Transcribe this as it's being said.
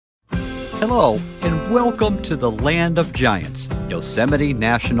Hello, and welcome to the land of giants, Yosemite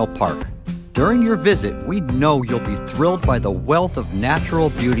National Park. During your visit, we know you'll be thrilled by the wealth of natural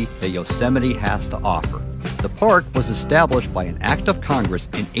beauty that Yosemite has to offer. The park was established by an act of Congress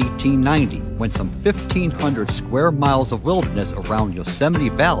in 1890 when some 1,500 square miles of wilderness around Yosemite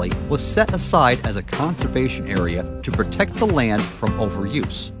Valley was set aside as a conservation area to protect the land from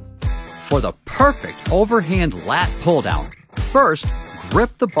overuse. For the perfect overhand lat pull-down, first,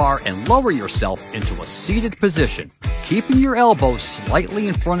 grip the bar and lower yourself into a seated position, keeping your elbows slightly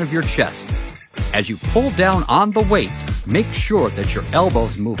in front of your chest. As you pull down on the weight, make sure that your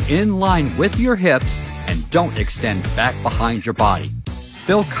elbows move in line with your hips and don't extend back behind your body.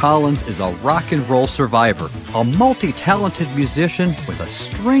 Phil Collins is a rock and roll survivor, a multi-talented musician with a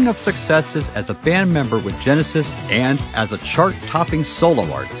string of successes as a band member with Genesis and as a chart-topping solo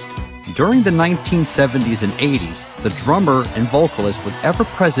artist. During the 1970s and 80s, the drummer and vocalist was ever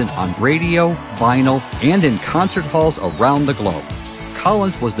present on radio, vinyl, and in concert halls around the globe.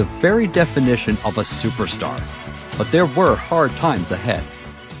 Collins was the very definition of a superstar, but there were hard times ahead.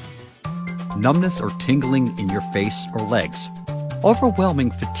 Numbness or tingling in your face or legs,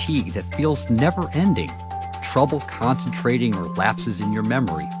 overwhelming fatigue that feels never-ending, trouble concentrating or lapses in your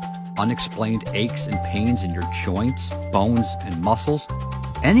memory, unexplained aches and pains in your joints, bones, and muscles.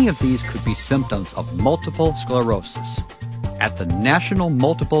 Any of these could be symptoms of multiple sclerosis. At the National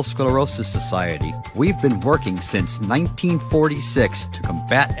Multiple Sclerosis Society, we've been working since 1946 to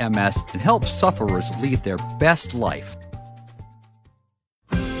combat MS and help sufferers lead their best life.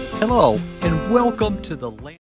 Hello, and welcome to the land.